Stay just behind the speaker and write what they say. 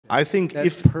I think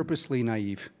That's purposely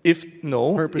naive.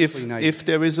 If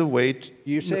there is a way...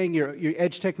 You're saying your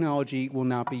edge technology will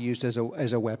not be used as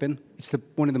a weapon? It's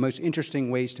one of the most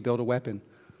interesting ways to build a weapon.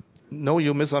 No,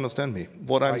 you misunderstand me.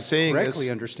 What I'm saying is... I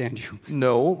correctly understand you.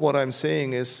 No, what I'm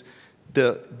saying is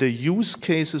the use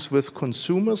cases with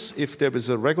consumers, if there is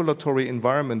a regulatory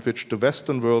environment which the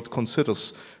Western world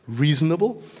considers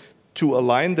reasonable, to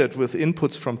align that with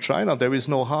inputs from China, there is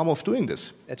no harm of doing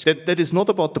this. That is not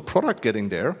about the product getting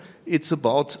there. It's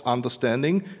about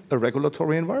understanding a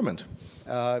regulatory environment.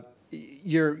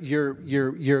 It's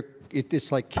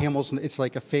like camels. It's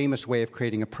like a famous way of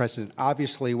creating a precedent.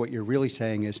 Obviously, what you're really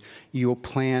saying is you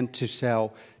plan to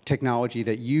sell technology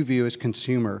that you view as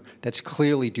consumer that's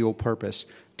clearly dual purpose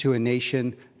to a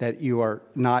nation that you are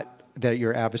not, that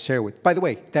you're adversarial with. By the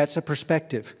way, that's a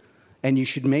perspective, and you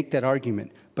should make that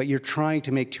argument. But you're trying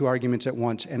to make two arguments at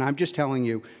once, and I'm just telling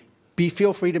you,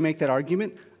 feel free to make that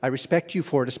argument. I respect you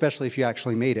for it, especially if you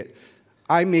actually made it.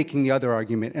 I'm making the other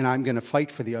argument, and I'm going to fight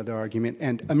for the other argument,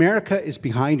 and America is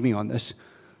behind me on this.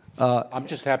 I'm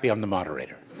just happy I'm the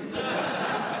moderator.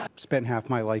 Spent half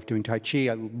my life doing Tai Chi.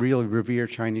 I really revere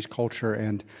Chinese culture,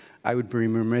 and I would be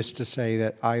remiss to say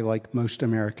that I, like most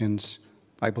Americans,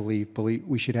 I believe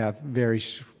we should have very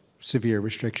severe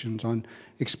restrictions on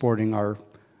exporting our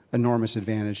enormous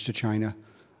advantage to China.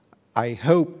 I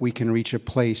hope we can reach a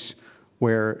place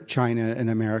where China and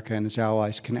America and its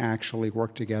allies can actually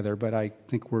work together, but I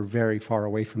think we're very far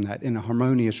away from that in a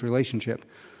harmonious relationship,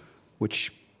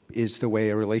 which is the way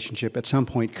a relationship at some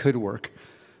point could work.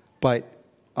 But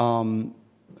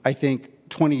I think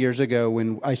 20 years ago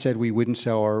when I said we wouldn't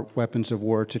sell our weapons of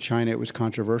war to China, it was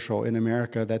controversial. In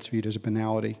America, that's viewed as a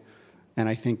banality. And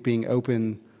I think being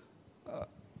open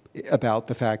about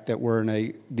the fact that we're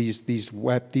in these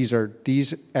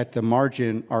at the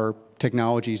margin are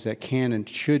technologies that can and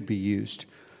should be used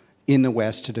in the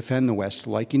West to defend the West,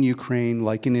 like in Ukraine,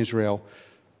 like in Israel.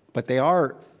 But they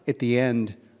are, at the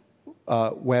end,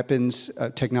 weapons,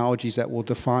 technologies that will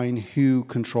define who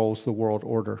controls the world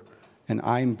order. And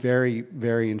I'm very,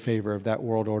 very in favor of that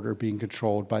world order being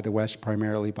controlled by the West,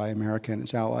 primarily by America and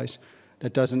its allies.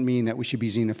 That doesn't mean that we should be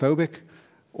xenophobic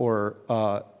or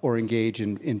engage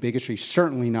in bigotry,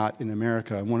 certainly not in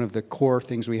America. And one of the core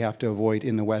things we have to avoid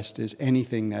in the West is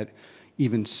anything that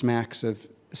even smacks of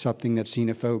something that's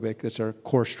xenophobic. That's our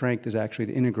core strength, is actually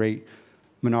to integrate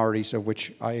minorities, of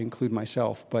which I include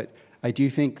myself. But I do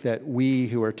think that we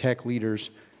who are tech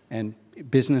leaders and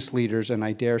business leaders, and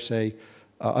I dare say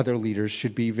other leaders,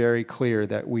 should be very clear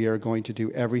that we are going to do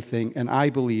everything. And I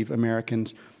believe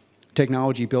Americans,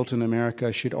 technology built in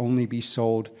America should only be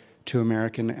sold to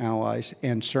American allies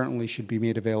and certainly should be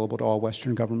made available to all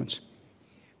Western governments.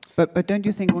 But don't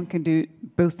you think one can do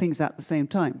both things at the same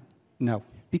time? No.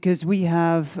 Because we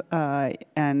have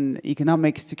an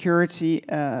economic security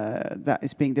that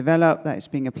is being developed, that is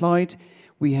being applied.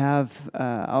 We have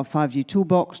our 5G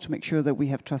toolbox to make sure that we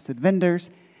have trusted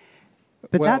vendors.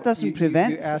 But that doesn't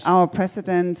prevent our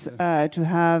president to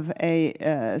have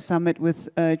a summit with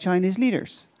Chinese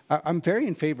leaders. I'm very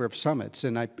in favor of summits,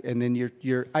 and then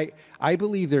I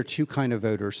believe there are two kind of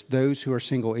voters: those who are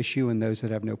single issue and those that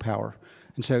have no power.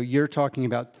 And so you're talking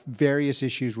about various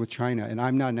issues with China, and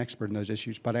I'm not an expert in those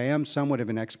issues, but I am somewhat of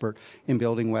an expert in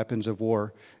building weapons of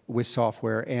war with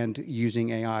software and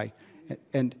using AI.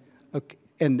 And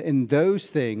in those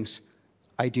things,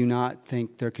 I do not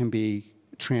think there can be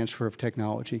transfer of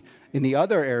technology. In the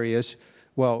other areas,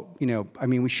 well, I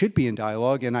mean, we should be in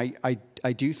dialogue, and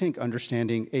I do think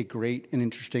understanding a great and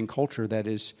interesting culture that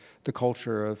is the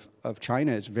culture of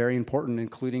China is very important,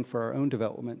 including for our own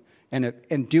development.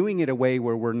 And doing it a way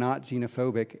where we're not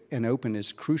xenophobic and open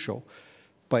is crucial.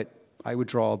 But I would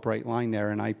draw a bright line there,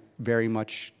 and I very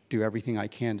much do everything I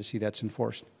can to see that's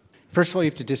enforced. First of all, you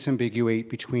have to disambiguate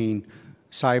between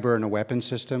cyber and a weapons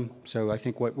system. So I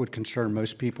think what would concern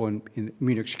most people in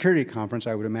Munich Security Conference,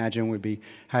 I would imagine, would be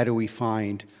how do we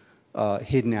find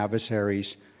hidden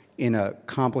adversaries in a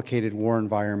complicated war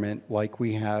environment like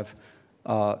we have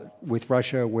with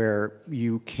Russia, where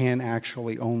you can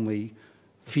actually only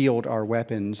field our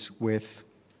weapons with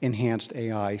enhanced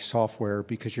AI software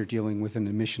because you're dealing with an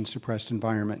emission-suppressed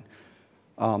environment.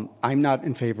 I'm not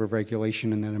in favor of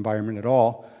regulation in that environment at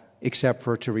all, except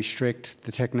for to restrict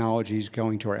the technologies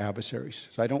going to our adversaries.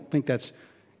 So I don't think that's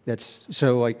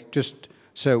so like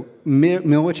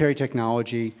military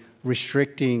technology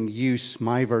restricting use.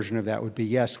 My version of that would be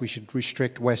yes, we should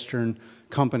restrict Western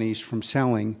companies from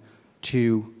selling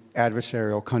to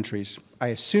adversarial countries. I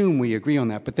assume we agree on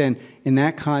that, but then in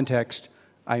that context,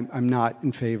 I'm not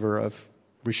in favor of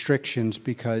restrictions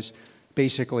because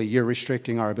basically you're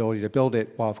restricting our ability to build it,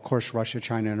 while of course Russia,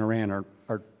 China, and Iran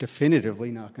are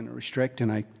definitively not going to restrict,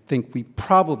 and I think we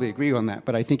probably agree on that,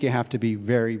 but I think you have to be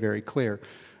very, very clear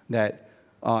that,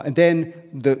 and then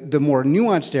the more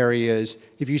nuanced area is,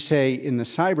 if you say in the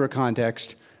cyber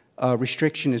context,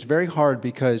 restriction is very hard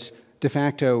because de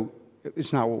facto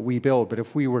it's not what we build, but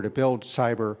if we were to build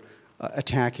cyber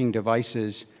attacking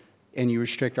devices and you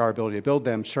restrict our ability to build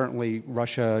them, certainly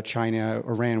Russia, China,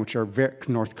 Iran,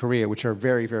 North Korea, which are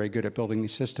very, very good at building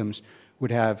these systems,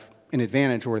 would have an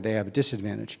advantage or they have a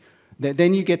disadvantage.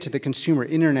 Then you get to the consumer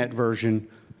internet version,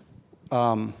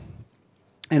 and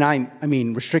I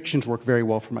mean, restrictions work very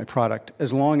well for my product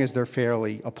as long as they're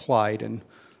fairly applied. And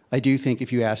I do think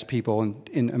if you ask people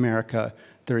in America,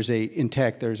 in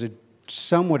tech, there's a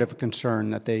somewhat of a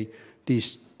concern that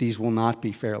these will not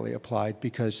be fairly applied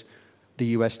because the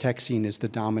U.S. tech scene is the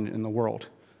dominant in the world.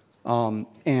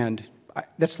 And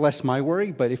that's less my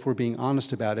worry, but if we're being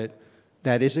honest about it,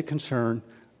 that is a concern.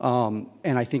 And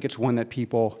I think it's one that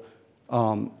people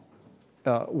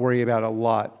worry about a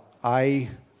lot. I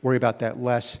worry about that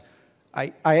less.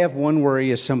 I have one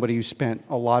worry as somebody who spent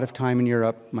a lot of time in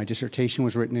Europe. My dissertation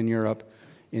was written in Europe,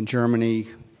 in Germany.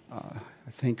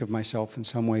 I think of myself in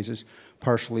some ways as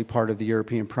partially part of the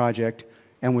European project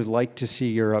and would like to see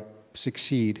Europe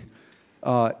succeed.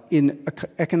 In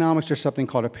economics, there's something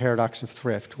called a paradox of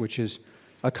thrift, which is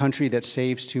a country that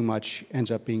saves too much ends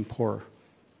up being poor.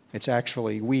 It's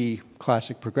actually, we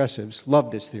classic progressives love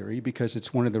this theory because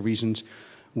it's one of the reasons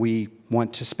we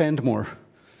want to spend more.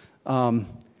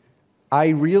 I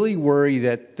really worry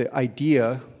that the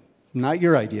idea, not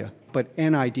your idea, but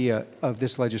an idea of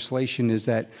this legislation is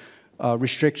that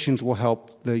restrictions will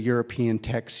help the European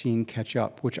tech scene catch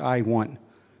up, which I want.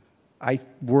 I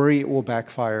worry it will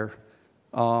backfire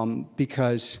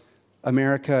because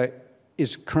America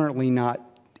is currently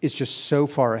is just so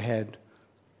far ahead.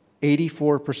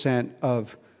 84%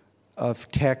 of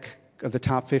the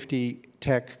top 50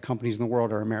 tech companies in the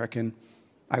world are American.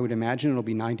 I would imagine it'll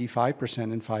be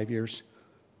 95% in 5 years.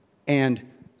 And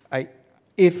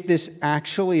if this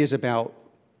actually is about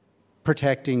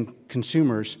protecting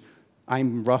consumers,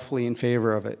 I'm roughly in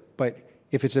favor of it. But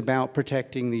if it's about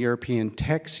protecting the European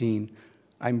tech scene,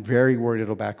 I'm very worried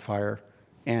it'll backfire.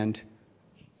 And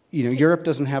you know, Europe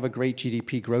doesn't have a great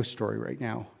GDP growth story right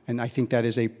now. And I think that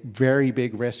is a very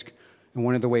big risk. And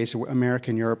one of the ways America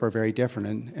and Europe are very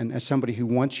different. And as somebody who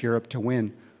wants Europe to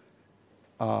win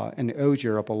and owes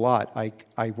Europe a lot,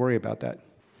 I worry about that.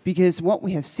 Because what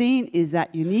we have seen is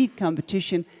that you need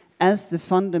competition as the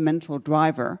fundamental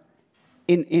driver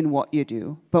in what you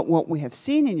do. But what we have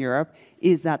seen in Europe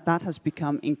is that that has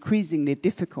become increasingly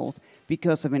difficult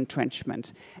because of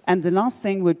entrenchment. And the last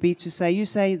thing would be to say, you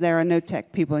say there are no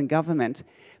tech people in government,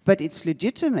 but it's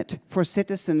legitimate for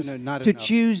citizens to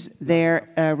choose their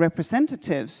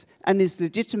representatives, and it's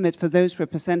legitimate for those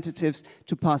representatives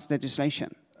to pass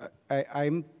legislation.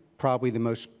 I'm probably the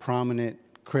most prominent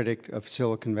critic of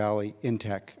Silicon Valley in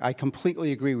tech. I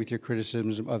completely agree with your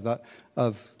criticism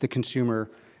of the consumer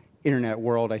internet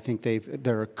world. I think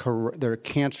they're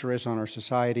cancerous on our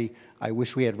society. I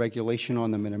wish we had regulation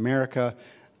on them in America.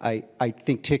 I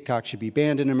think TikTok should be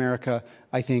banned in America.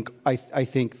 I think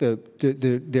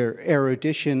their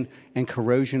erudition and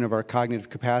corrosion of our cognitive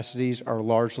capacities are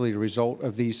largely the result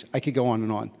of these. I could go on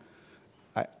and on.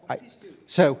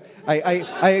 So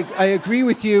I agree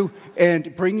with you,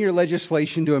 and bring your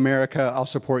legislation to America. I'll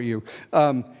support you.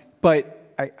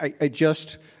 But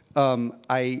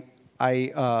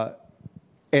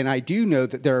and I do know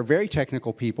that there are very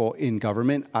technical people in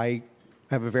government. I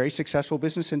have a very successful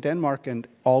business in Denmark and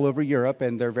all over Europe,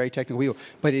 and they're very technical people.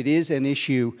 But it is an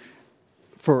issue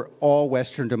for all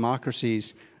Western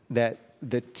democracies that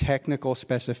the technical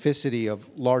specificity of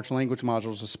large language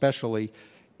modules especially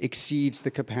exceeds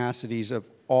the capacities of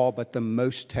all but the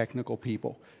most technical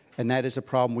people. And that is a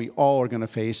problem we all are going to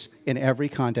face in every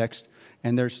context.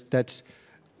 And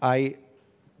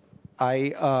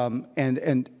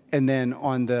and then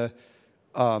on the,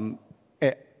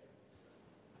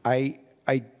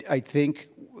 I think,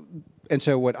 and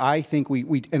so what I think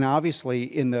and obviously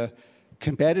in the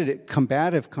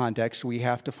combative context, we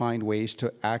have to find ways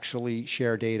to actually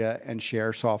share data and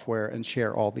share software and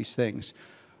share all these things.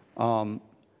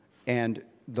 And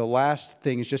the last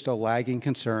thing is just a lagging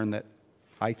concern that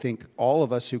I think all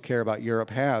of us who care about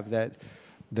Europe have, that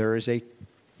there is a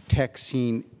tech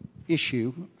scene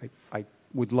issue. I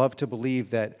would love to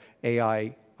believe that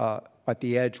AI at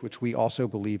the edge, which we also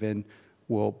believe in,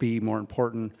 will be more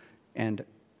important. And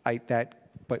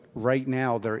but right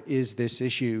now there is this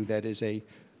issue that is a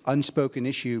unspoken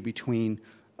issue between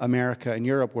America and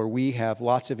Europe, where we have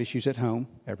lots of issues at home.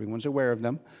 Everyone's aware of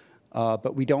them.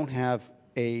 But we don't have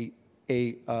a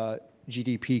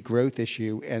GDP growth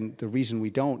issue. And the reason we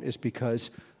don't is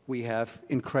because we have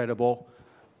an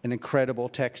incredible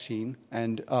tech scene.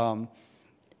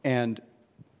 And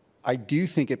I do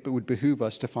think it would behoove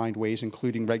us to find ways,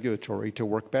 including regulatory, to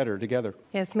work better together.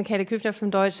 Yes, Michaela Küfner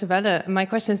from Deutsche Welle. My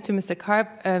question is to Mr. Karp.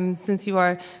 Since you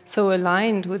are so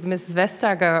aligned with Mrs.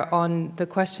 Vestager on the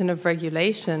question of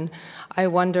regulation, I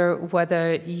wonder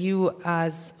whether you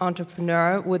as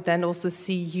entrepreneur would then also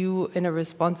see you in a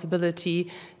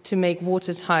responsibility to make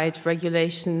watertight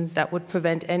regulations that would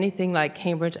prevent anything like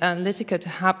Cambridge Analytica to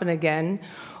happen again,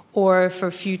 or for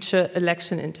future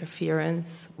election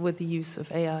interference with the use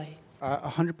of AI?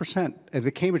 100%.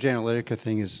 The Cambridge Analytica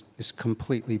thing is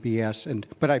completely BS.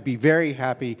 But I'd be very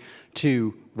happy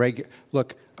to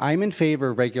look. I'm in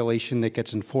favor of regulation that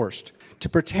gets enforced. To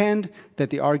pretend that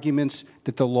the arguments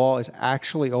that the law is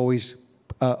actually always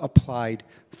applied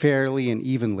fairly and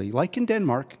evenly, like in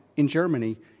Denmark, in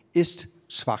Germany, ist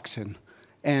Schwachsinn.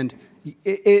 And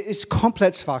es ist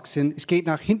komplett Schwachsinn, es geht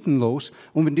nach hinten los.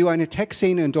 Und wenn du eine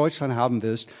Tech-Szene in Deutschland haben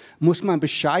willst, muss man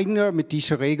bescheidener mit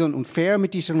diesen Regeln und fair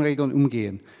mit diesen Regeln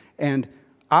umgehen. And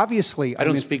obviously... I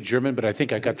don't speak German, but I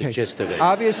think I got the gist of it.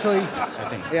 Obviously,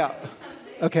 yeah,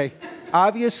 okay.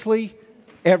 Obviously,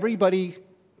 everybody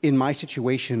in my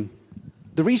situation,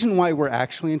 the reason why we're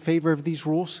actually in favor of these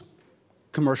rules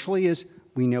commercially is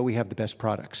we know we have the best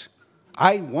products.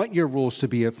 I want your rules to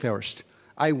be enforced.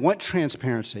 I want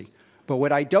transparency. But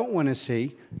what I don't want to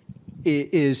see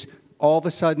is all of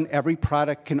a sudden every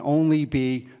product can only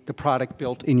be the product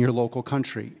built in your local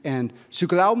country. And zu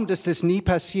glauben, dass das nie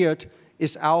passiert,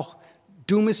 ist auch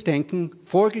dummes Denken,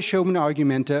 vorgeschobene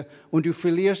Argumente, und du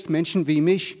verlierst Menschen wie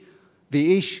mich,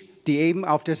 wie ich, die eben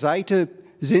auf der Seite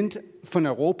sind von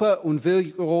Europa und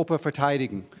will Europa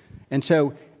verteidigen. And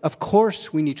so, of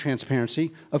course we need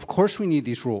transparency, of course we need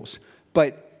these rules,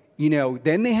 but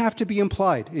then they have to be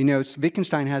implied.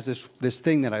 Wittgenstein has this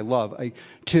thing that I love.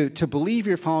 To believe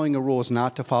you're following a rule is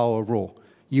not to follow a rule.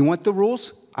 You want the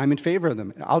rules? I'm in favor of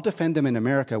them. I'll defend them in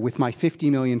America with my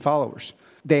 50 million followers.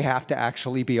 They have to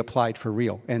actually be applied for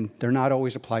real, and they're not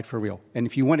always applied for real. And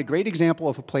if you want a great example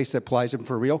of a place that applies them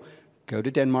for real, go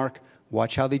to Denmark,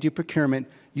 watch how they do procurement.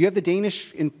 You have the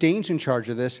Danes in charge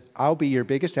of this. I'll be your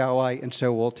biggest ally, and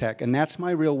so will tech. And that's my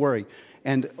real worry.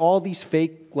 And all these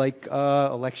fake,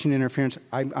 election interference,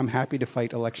 I'm happy to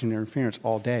fight election interference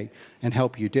all day and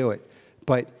help you do it.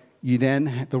 But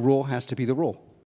the rule has to be the rule.